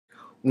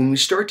when we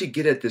start to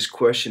get at this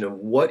question of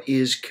what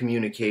is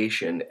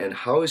communication and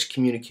how is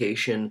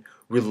communication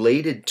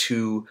related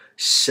to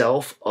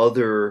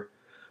self-other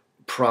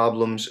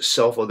problems,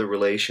 self-other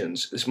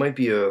relations, this might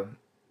be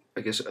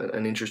I guess,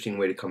 an interesting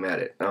way to come at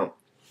it. Now,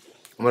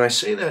 when I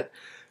say that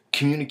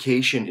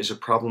communication is a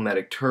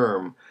problematic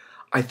term,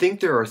 I think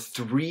there are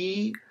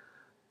three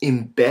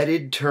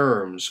embedded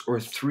terms or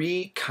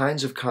three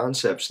kinds of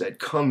concepts that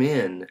come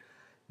in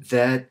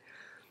that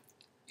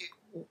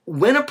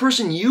when a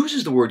person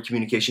uses the word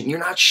communication, you're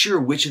not sure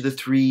which of the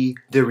three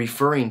they're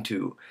referring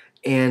to.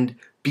 And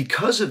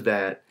because of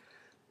that,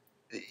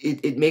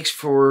 it makes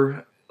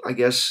for, I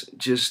guess,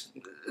 just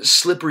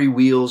slippery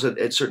wheels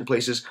at certain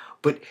places.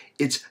 But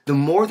it's the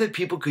more that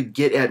people could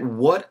get at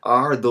what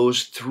are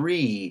those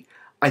three,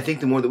 I think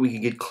the more that we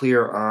can get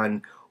clear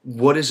on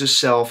what is a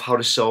self, how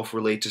does self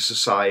relate to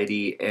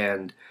society,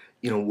 and,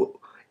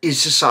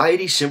 is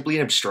society simply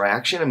an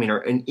abstraction? I mean,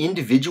 are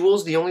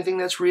individuals the only thing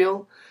that's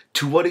real?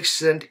 To what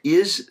extent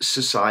is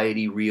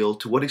society real?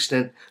 To what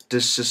extent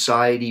does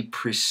society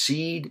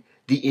precede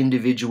the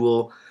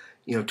individual?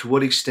 To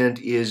what extent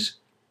is,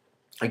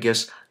 I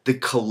guess, the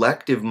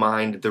collective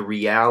mind the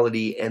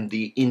reality and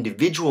the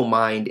individual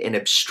mind an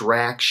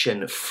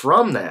abstraction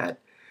from that?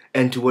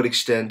 And to what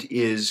extent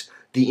is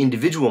the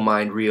individual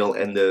mind real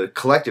and the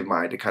collective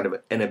mind a kind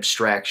of an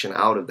abstraction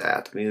out of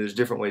that? I mean, there's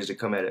different ways to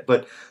come at it.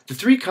 But the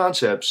three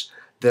concepts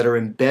that are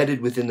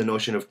embedded within the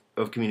notion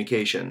of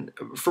communication,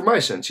 for my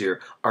sense here,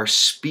 are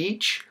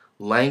speech,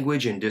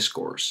 language, and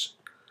discourse.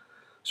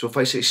 So if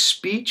I say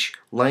speech,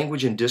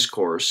 language, and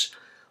discourse,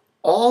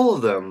 all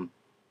of them,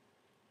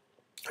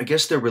 I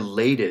guess they're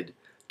related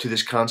to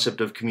this concept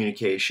of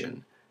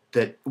communication.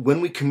 That when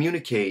we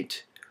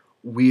communicate,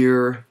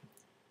 we're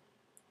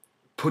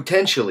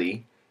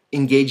potentially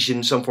engaged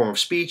in some form of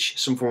speech,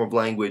 some form of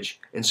language,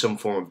 and some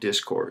form of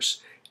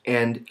discourse.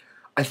 And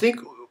I think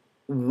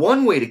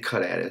one way to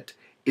cut at it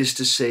is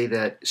to say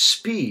that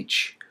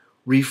speech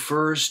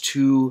refers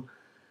to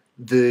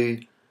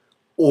the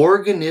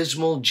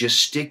organismal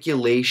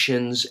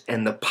gesticulations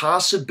and the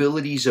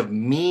possibilities of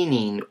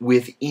meaning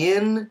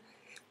within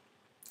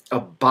a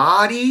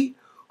body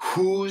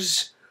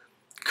whose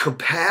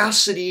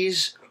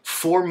capacities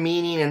for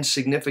meaning and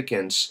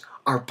significance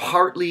are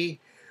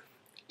partly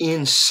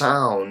in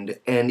sound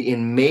and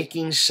in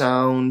making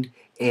sound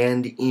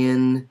and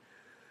in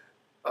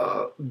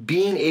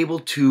being able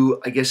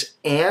to, I guess,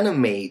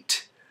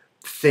 animate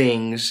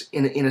things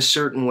in a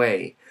certain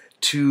way,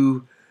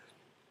 to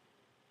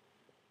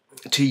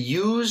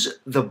use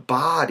the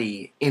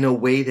body in a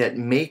way that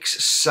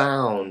makes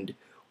sound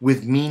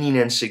with meaning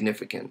and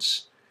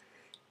significance.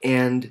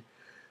 And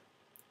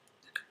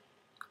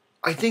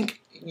I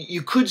think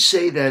you could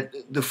say that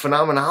the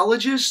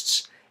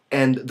phenomenologists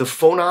and the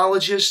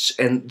phonologists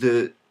and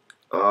the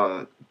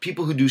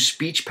people who do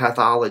speech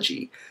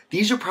pathology,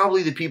 these are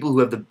probably the people who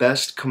have the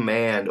best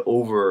command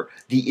over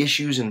the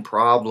issues and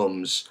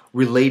problems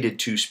related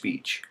to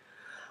speech.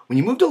 When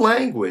you move to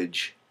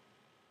language,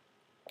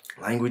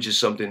 language is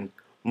something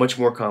much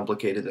more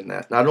complicated than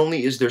that. Not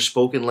only is there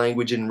spoken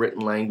language and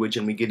written language,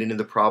 and we get into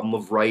the problem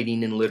of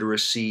writing and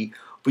literacy,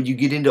 but you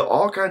get into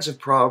all kinds of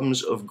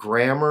problems of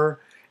grammar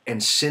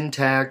and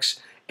syntax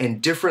and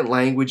different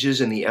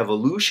languages and the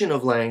evolution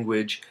of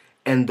language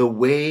and the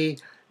way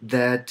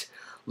that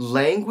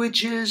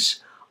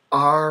languages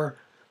are,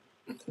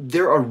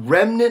 they're a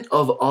remnant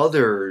of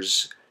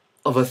others,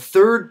 of a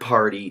third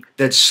party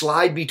that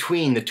slide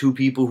between the two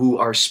people who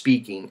are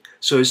speaking.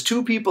 So as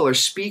two people are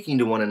speaking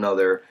to one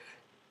another,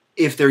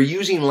 if they're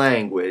using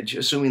language,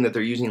 assuming that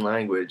they're using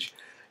language,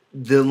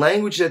 the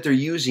language that they're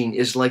using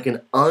is like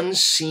an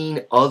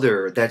unseen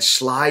other that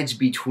slides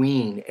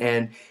between,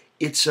 and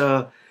it's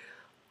a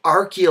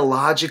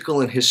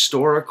archaeological and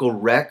historical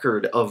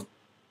record of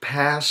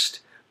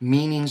past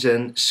meanings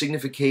and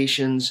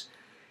significations.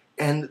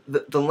 And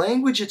the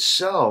language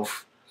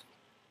itself,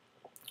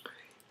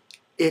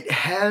 it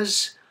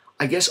has,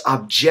 I guess,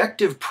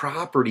 objective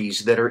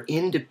properties that are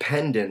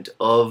independent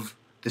of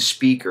the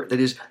speaker. That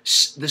is,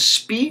 the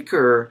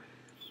speaker,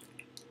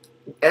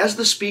 as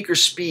the speaker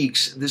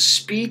speaks, the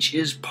speech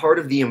is part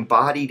of the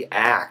embodied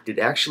act. It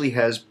actually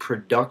has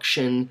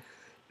production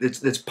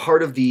that's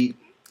part of the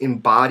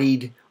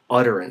embodied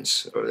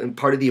utterance, or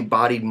part of the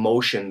embodied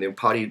motion, the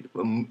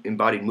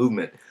embodied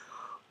movement.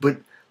 But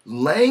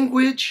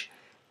language,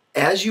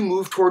 as you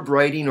move toward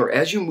writing or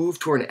as you move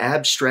toward an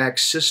abstract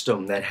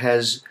system that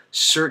has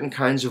certain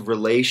kinds of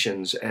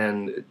relations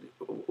and,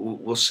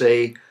 we'll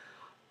say,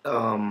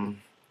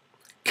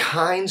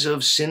 kinds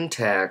of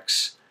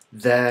syntax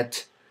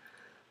that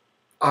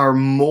are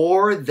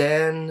more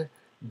than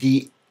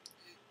the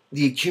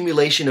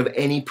accumulation of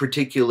any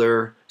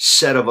particular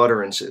set of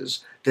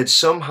utterances, that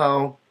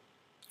somehow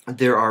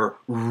there are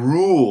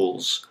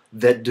rules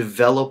that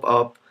develop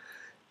up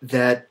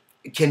that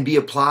can be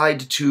applied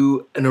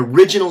to an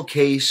original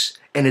case,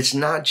 and it's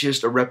not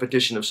just a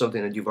repetition of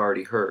something that you've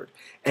already heard.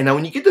 And now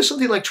when you get to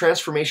something like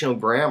transformational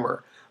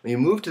grammar, when you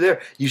move to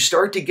there, you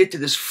start to get to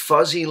this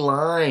fuzzy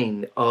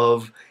line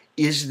of,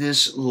 is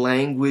this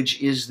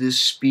language, is this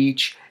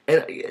speech?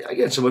 And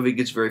again, some of it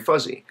gets very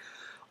fuzzy.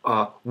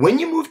 When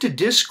you move to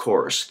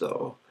discourse,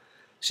 though,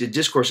 see,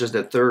 discourse is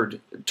that third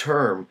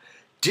term.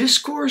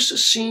 Discourse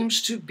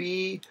seems to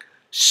be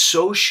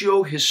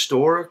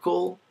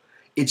socio-historical.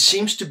 It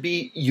seems to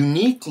be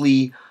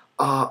uniquely,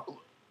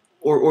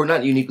 or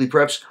not uniquely,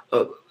 perhaps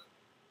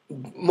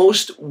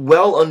most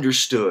well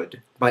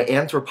understood by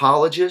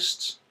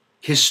anthropologists,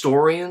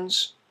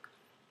 historians,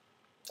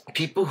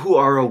 people who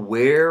are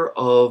aware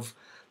of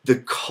the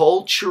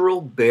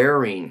cultural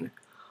bearing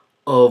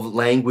of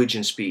language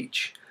and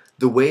speech,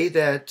 the way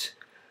that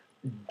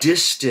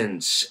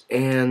distance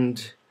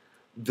and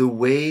the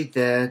way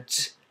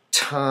that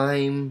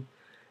time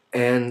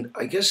and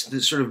I guess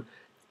the sort of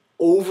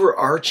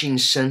overarching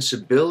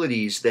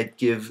sensibilities that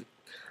give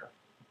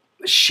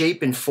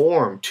shape and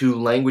form to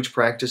language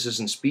practices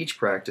and speech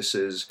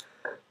practices,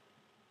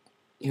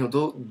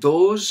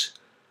 those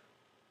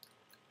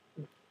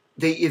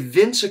they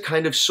evince a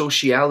kind of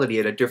sociality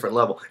at a different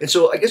level. And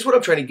so I guess what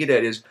I'm trying to get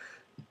at is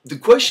the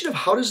question of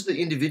how does the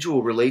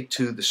individual relate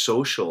to the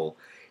social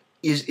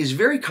is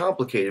very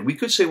complicated. We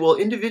could say, well,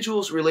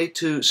 individuals relate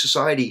to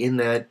society in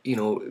that,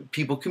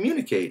 people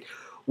communicate.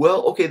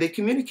 Well, okay, they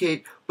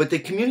communicate, but they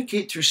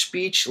communicate through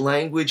speech,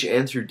 language,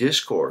 and through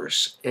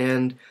discourse.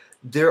 And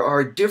there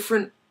are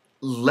different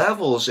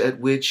levels at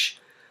which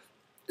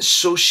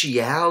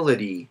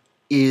sociality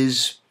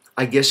is,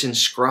 I guess,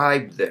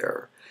 inscribed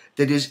there.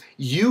 That is,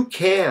 you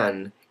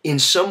can in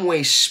some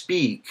way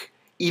speak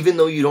even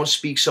though you don't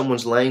speak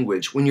someone's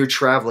language when you're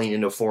traveling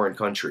in a foreign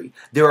country.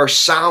 There are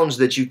sounds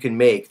that you can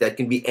make that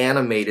can be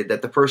animated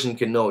that the person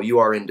can know you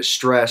are in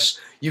distress.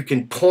 You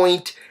can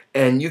point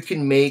and you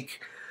can make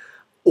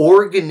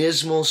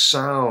organismal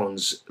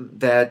sounds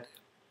that,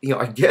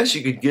 I guess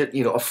you could get,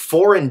 a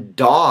foreign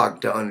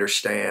dog to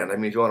understand. I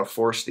mean, if you want to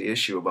force the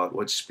issue about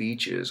what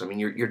speech is, I mean,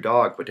 your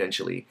dog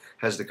potentially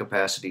has the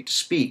capacity to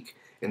speak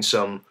in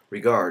some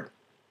regard.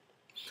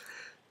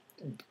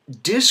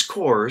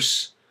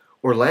 Discourse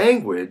or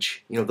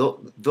language,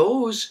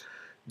 those,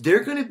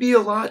 they're going to be a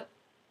lot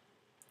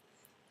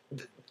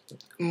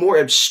more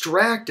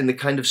abstract in the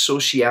kind of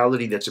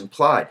sociality that's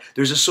implied.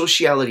 There's a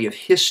sociality of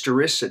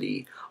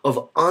historicity,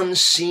 of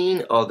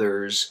unseen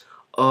others,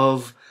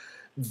 of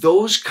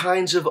those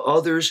kinds of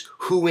others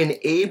who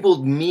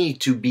enabled me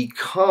to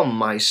become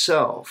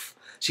myself.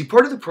 See,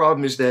 part of the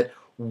problem is that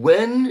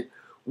when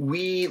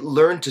we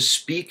learn to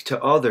speak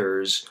to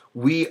others,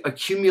 we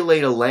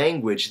accumulate a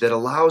language that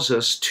allows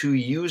us to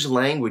use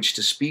language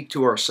to speak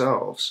to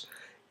ourselves.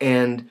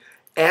 And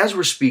as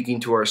we're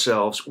speaking to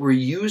ourselves, we're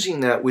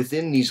using that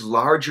within these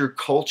larger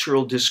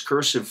cultural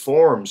discursive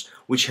forms,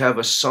 which have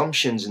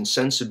assumptions and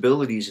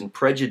sensibilities and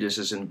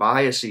prejudices and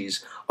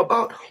biases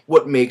about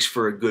what makes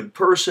for a good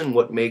person,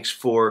 what makes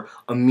for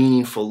a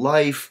meaningful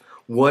life,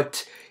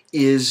 what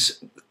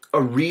is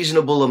a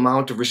reasonable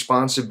amount of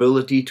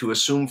responsibility to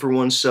assume for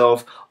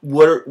oneself,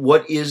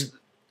 what is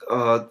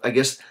I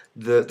guess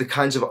what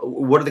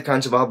are the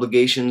kinds of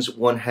obligations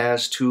one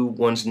has to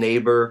one's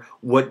neighbor,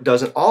 what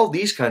doesn't, all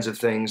these kinds of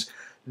things.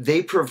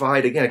 They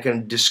provide, again, a kind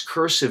of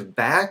discursive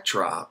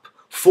backdrop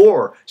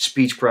for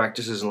speech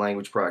practices and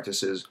language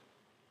practices.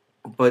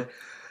 But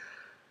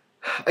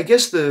I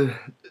guess the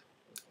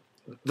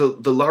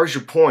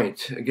larger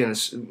point, again,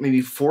 is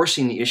maybe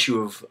forcing the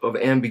issue of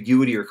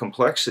ambiguity or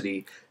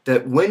complexity,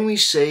 that when we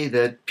say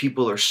that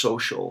people are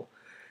social,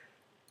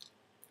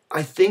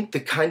 I think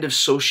the kind of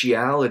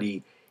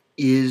sociality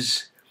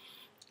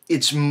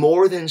it's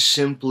more than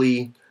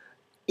simply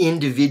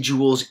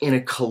individuals in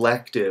a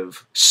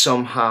collective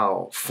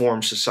somehow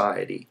form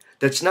society.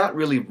 That's not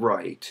really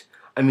right.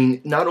 I mean,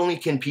 not only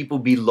can people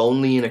be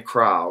lonely in a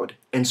crowd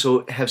and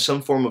so have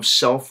some form of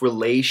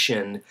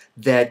self-relation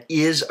that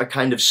is a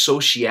kind of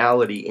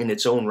sociality in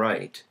its own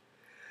right.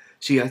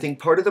 See, I think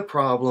part of the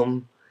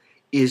problem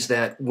is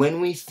that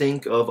when we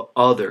think of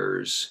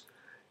others,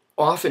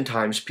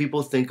 oftentimes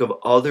people think of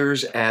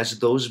others as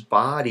those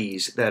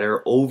bodies that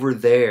are over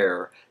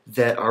there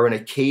that are an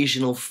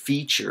occasional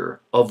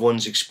feature of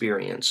one's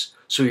experience.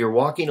 So you're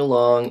walking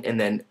along and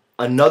then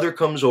another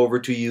comes over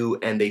to you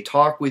and they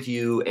talk with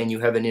you and you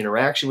have an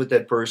interaction with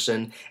that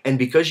person, and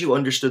because you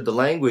understood the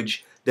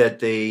language that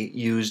they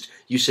used,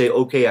 you say,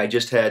 okay, I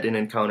just had an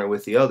encounter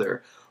with the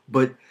other.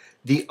 But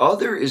the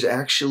other is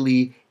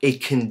actually a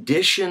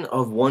condition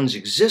of one's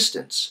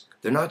existence.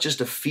 They're not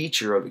just a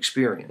feature of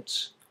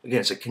experience.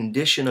 Again, it's a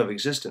condition of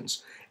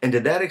existence. And to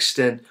that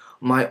extent,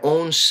 my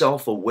own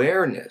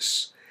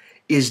self-awareness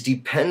is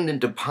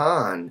dependent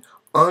upon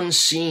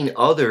unseen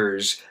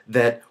others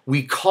that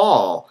we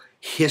call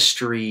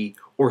history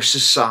or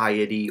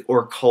society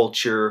or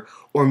culture,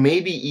 or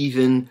maybe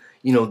even,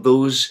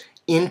 those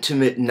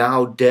intimate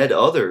now dead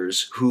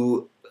others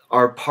who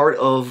are part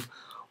of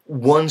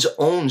one's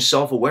own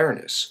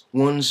self-awareness,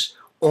 one's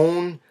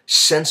own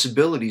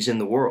sensibilities in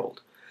the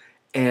world.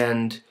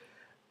 And,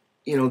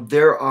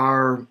 there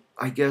are,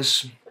 I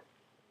guess,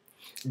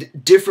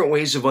 different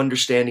ways of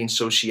understanding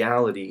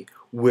sociality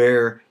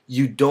where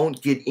you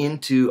don't get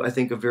into, I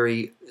think, a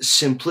very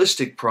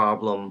simplistic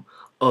problem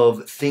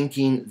of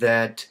thinking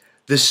that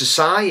the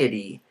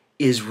society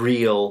is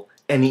real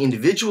and the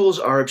individuals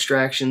are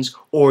abstractions,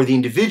 or the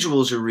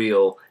individuals are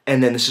real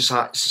and then the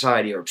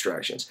society are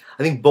abstractions.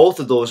 I think both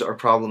of those are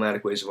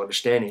problematic ways of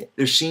understanding it.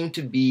 There seem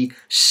to be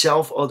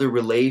self-other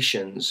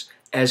relations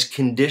as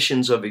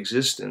conditions of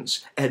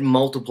existence at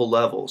multiple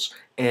levels,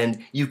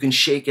 and you can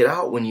shake it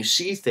out when you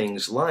see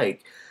things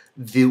like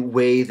the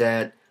way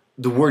that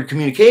the word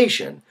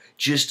communication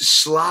just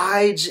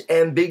slides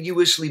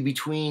ambiguously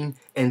between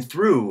and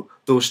through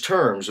those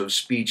terms of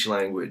speech,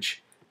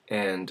 language,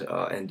 and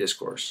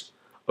discourse.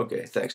 Okay, thanks.